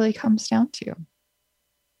that's what it really comes down to.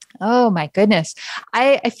 Oh my goodness.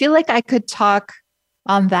 I feel like I could talk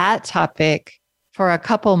on that topic for a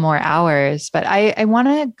couple more hours, but I want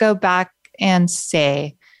to go back and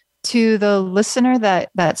say to the listener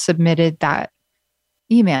that submitted that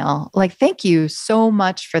email, like, thank you so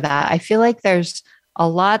much for that. I feel like there's a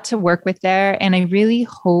lot to work with there. And I really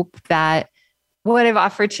hope that what I've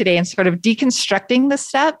offered today and sort of deconstructing the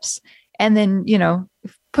steps and then,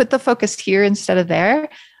 put the focus here instead of there.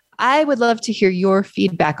 I would love to hear your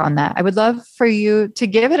feedback on that. I would love for you to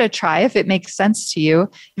give it a try if it makes sense to you.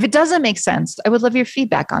 If it doesn't make sense, I would love your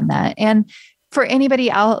feedback on that. And for anybody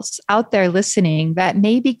else out there listening that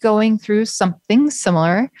may be going through something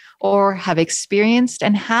similar or have experienced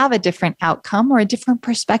and have a different outcome or a different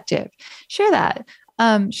perspective, share that.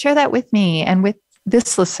 Share that with me and with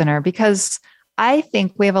this listener, because I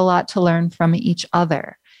think we have a lot to learn from each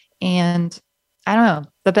other. And I don't know,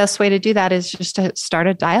 the best way to do that is just to start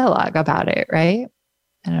a dialogue about it, right?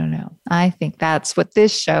 I don't know. I think that's what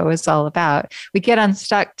this show is all about. We get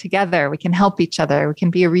unstuck together. We can help each other. We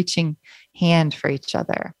can be a reaching hand for each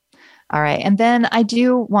other. All right. And then I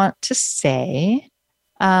do want to say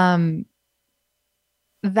that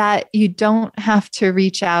you don't have to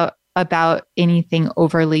reach out about anything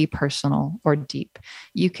overly personal or deep.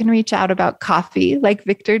 You can reach out about coffee like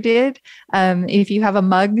Victor did. If you have a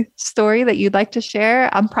mug story that you'd like to share,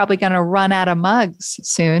 I'm probably going to run out of mugs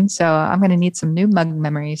soon. So I'm going to need some new mug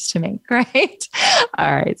memories to make, right?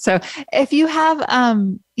 All right. So if you have,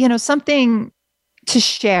 something to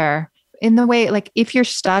share in the way, like if you're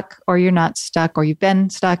stuck or you're not stuck, or you've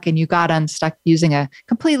been stuck and you got unstuck using a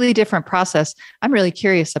completely different process, I'm really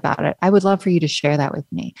curious about it. I would love for you to share that with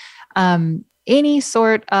me. Any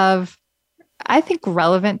sort of, I think,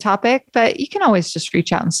 relevant topic, but you can always just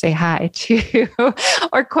reach out and say hi too,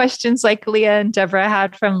 or questions like Leah and Deborah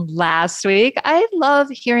had from last week. I love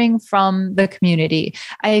hearing from the community.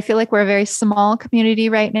 I feel like we're a very small community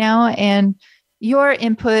right now, and your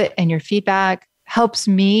input and your feedback helps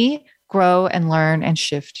me grow and learn and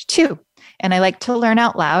shift too. And I like to learn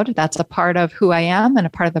out loud. That's a part of who I am and a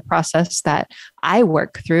part of the process that I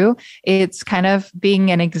work through. It's kind of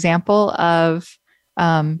being an example of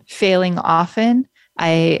failing often.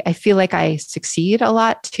 I feel like I succeed a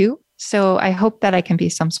lot too. So I hope that I can be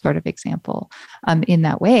some sort of example in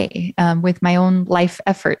that way with my own life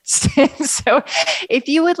efforts. So if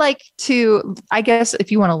you would like to, I guess,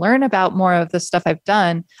 if you want to learn about more of the stuff I've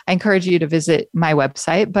done, I encourage you to visit my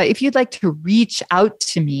website. But if you'd like to reach out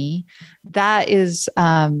to me, that is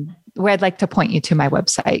where I'd like to point you to my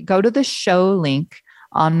website. Go to the show link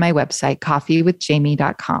on my website,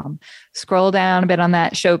 coffeewithjaimee.com. Scroll down a bit on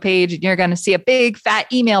that show page, and you're going to see a big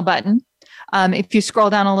fat email button. If you scroll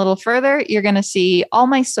down a little further, you're going to see all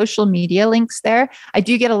my social media links there. I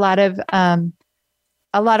do get a lot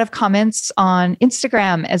of comments on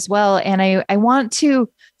Instagram as well. And I want to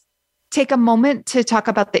take a moment to talk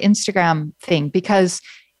about the Instagram thing, because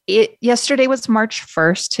yesterday was March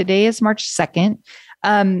 1st. Today is March 2nd.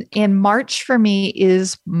 And March for me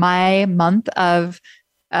is my month of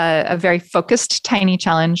a very focused tiny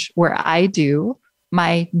challenge where I do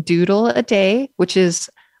my doodle a day, which is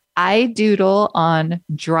I doodle on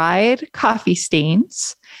dried coffee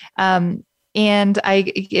stains. And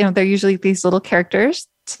they're usually these little characters.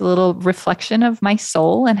 It's a little reflection of my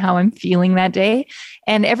soul and how I'm feeling that day.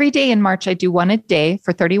 And every day in March, I do one a day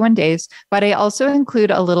for 31 days, but I also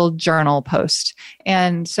include a little journal post.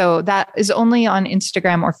 And so that is only on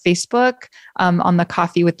Instagram or Facebook, on the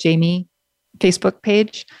Coffee with Jaimee Facebook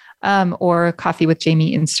page. Or Coffee with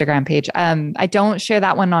Jaimee Instagram page. I don't share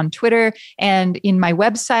that one on Twitter. And in my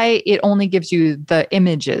website, it only gives you the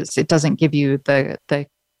images. It doesn't give you the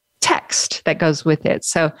text that goes with it.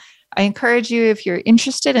 So I encourage you, if you're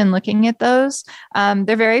interested in looking at those,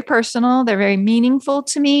 they're very personal. They're very meaningful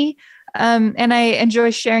to me. And I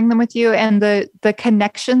enjoy sharing them with you. And the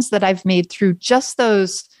connections that I've made through just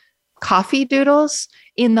those coffee doodles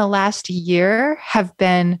in the last year have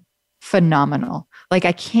been phenomenal. Like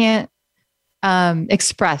I can't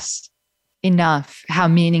express enough how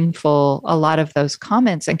meaningful a lot of those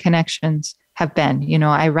comments and connections have been. You know,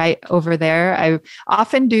 I write over there. I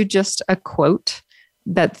often do just a quote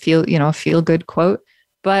that feel good quote.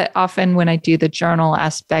 But often when I do the journal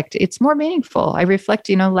aspect, it's more meaningful. I reflect,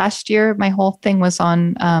 last year, my whole thing was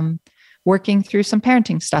on working through some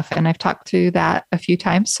parenting stuff. And I've talked to that a few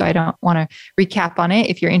times, so I don't want to recap on it.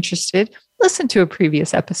 If you're interested, listen to a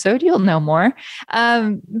previous episode, you'll know more.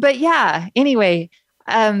 But yeah, anyway,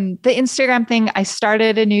 the Instagram thing, I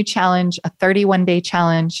started a new challenge, a 31-day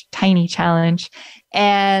challenge, tiny challenge,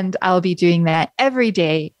 and I'll be doing that every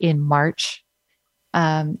day in March.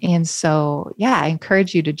 And so, yeah, I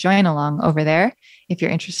encourage you to join along over there. If you're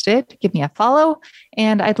interested, give me a follow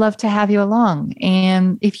and I'd love to have you along.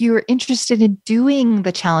 And if you're interested in doing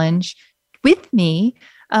the challenge with me,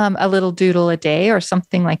 a little doodle a day or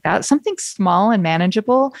something like that, something small and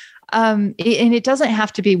manageable. And it doesn't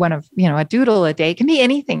have to be one of, a doodle a day. It can be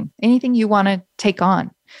anything you want to take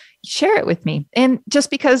on. Share it with me. And just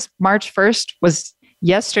because March 1st was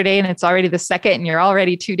yesterday and it's already the 2nd and you're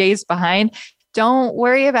already 2 days behind, don't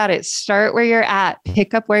worry about it. Start where you're at.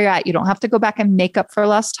 Pick up where you're at. You don't have to go back and make up for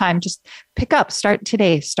lost time. Just pick up. Start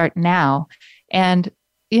today. Start now. And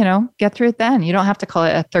get through it then. You don't have to call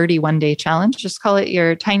it a 31-day challenge. Just call it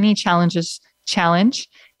your tiny challenges challenge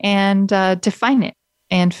and define it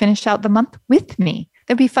and finish out the month with me.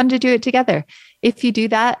 It'd be fun to do it together. If you do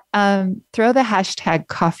that, throw the hashtag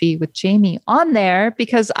Coffee with Jaimee on there,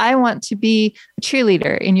 because I want to be a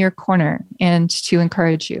cheerleader in your corner and to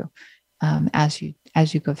encourage you as you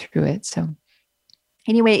go through it. So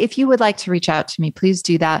anyway, if you would like to reach out to me, please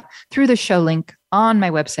do that through the show link on my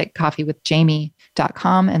website,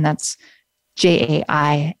 coffeewithjaimee.com. And that's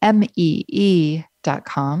JAIMEE.com,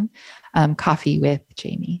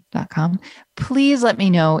 coffeewithjaimee.com. Please let me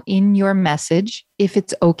know in your message if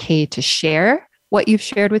it's okay to share what you've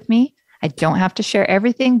shared with me. I don't have to share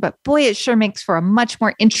everything, but boy, it sure makes for a much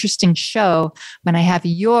more interesting show when I have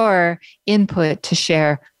your input to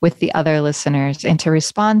share with the other listeners and to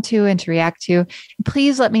respond to and to react to.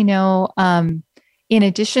 Please let me know, in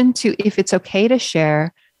addition to if it's okay to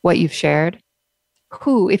share what you've shared,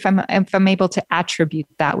 who, if I'm able to attribute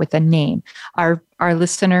that with a name. Our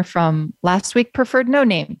listener from last week preferred no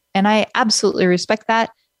name, and I absolutely respect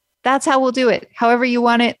that. That's how we'll do it. However you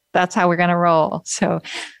want it, that's how we're going to roll. So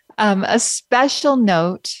a special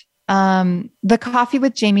note, the Coffee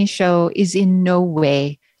with Jaimee show is in no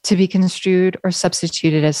way to be construed or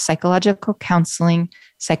substituted as psychological counseling,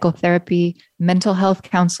 psychotherapy, mental health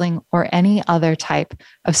counseling, or any other type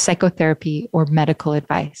of psychotherapy or medical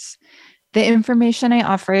advice. The information I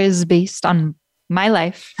offer is based on my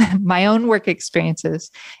life, my own work experiences.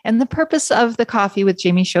 And the purpose of the Coffee with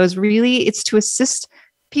Jaimee show is really, it's to assist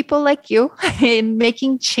people like you in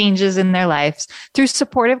making changes in their lives through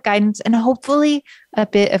supportive guidance and hopefully a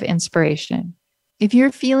bit of inspiration. If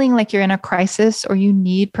you're feeling like you're in a crisis or you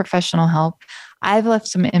need professional help, I've left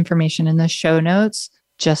some information in the show notes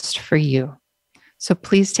just for you. So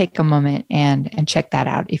please take a moment and check that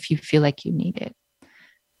out if you feel like you need it.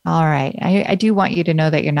 All right. I do want you to know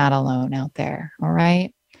that you're not alone out there. All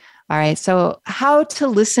right. All right. So how to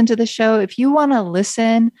listen to the show. If you want to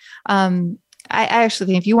listen, I actually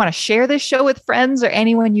think if you want to share this show with friends or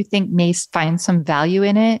anyone you think may find some value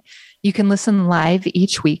in it, you can listen live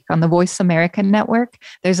each week on the Voice America Network.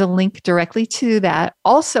 There's a link directly to that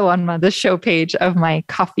also on the show page of my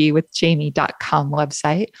coffeewithjaimee.com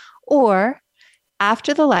website, or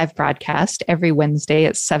after the live broadcast every Wednesday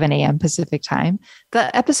at 7 a.m. Pacific time.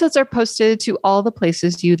 The episodes are posted to all the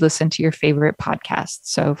places you'd listen to your favorite podcasts.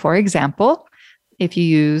 So for example, if you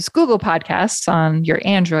use Google Podcasts on your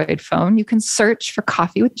Android phone, you can search for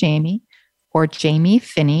Coffee with Jaimee or Jaimee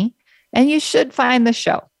Finney, and you should find the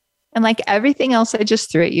show. And like everything else I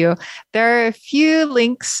just threw at you, there are a few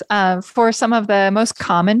links for some of the most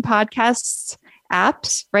common podcasts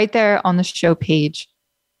apps right there on the show page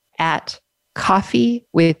at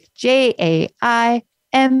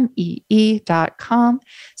coffeewithjaimee.com.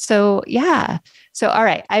 So yeah. So, all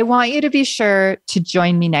right. I want you to be sure to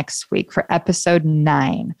join me next week for episode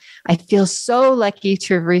 9. I feel so lucky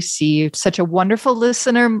to have received such a wonderful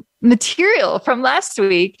listener material from last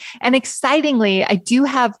week. And excitingly, I do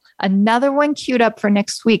have another one queued up for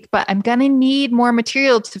next week, but I'm going to need more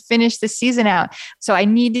material to finish the season out. So I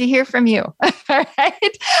need to hear from you. All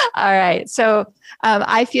right. All right. So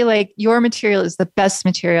I feel like your material is the best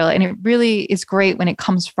material, and it really is great when it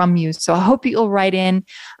comes from you. So I hope you'll write in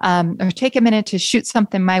or take a minute to shoot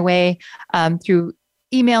something my way through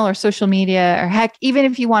email or social media, or heck, even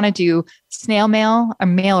if you want to do snail mail or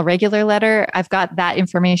mail a regular letter, I've got that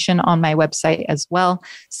information on my website as well.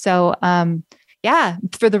 So yeah,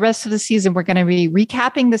 for the rest of the season, we're going to be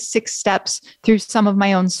recapping the 6 steps through some of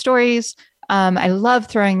my own stories. I love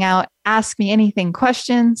throwing out ask me anything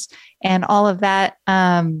questions and all of that.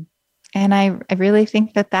 And I really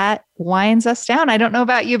think that winds us down. I don't know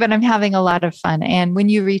about you, but I'm having a lot of fun. And when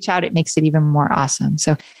you reach out, it makes it even more awesome.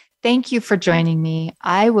 So thank you for joining me.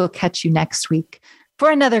 I will catch you next week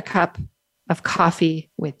for another cup of Coffee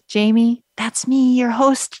with Jaimee. That's me, your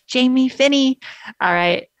host, Jaimee Finney. All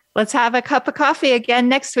right, let's have a cup of coffee again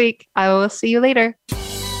next week. I will see you later.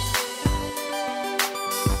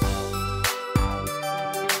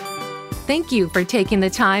 Thank you for taking the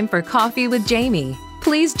time for Coffee with Jaimee.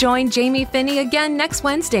 Please join Jaimee Finney again next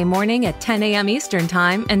Wednesday morning at 10 a.m. Eastern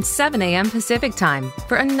Time and 7 a.m. Pacific Time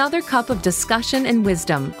for another cup of discussion and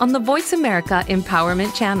wisdom on the Voice America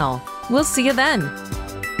Empowerment Channel. We'll see you then.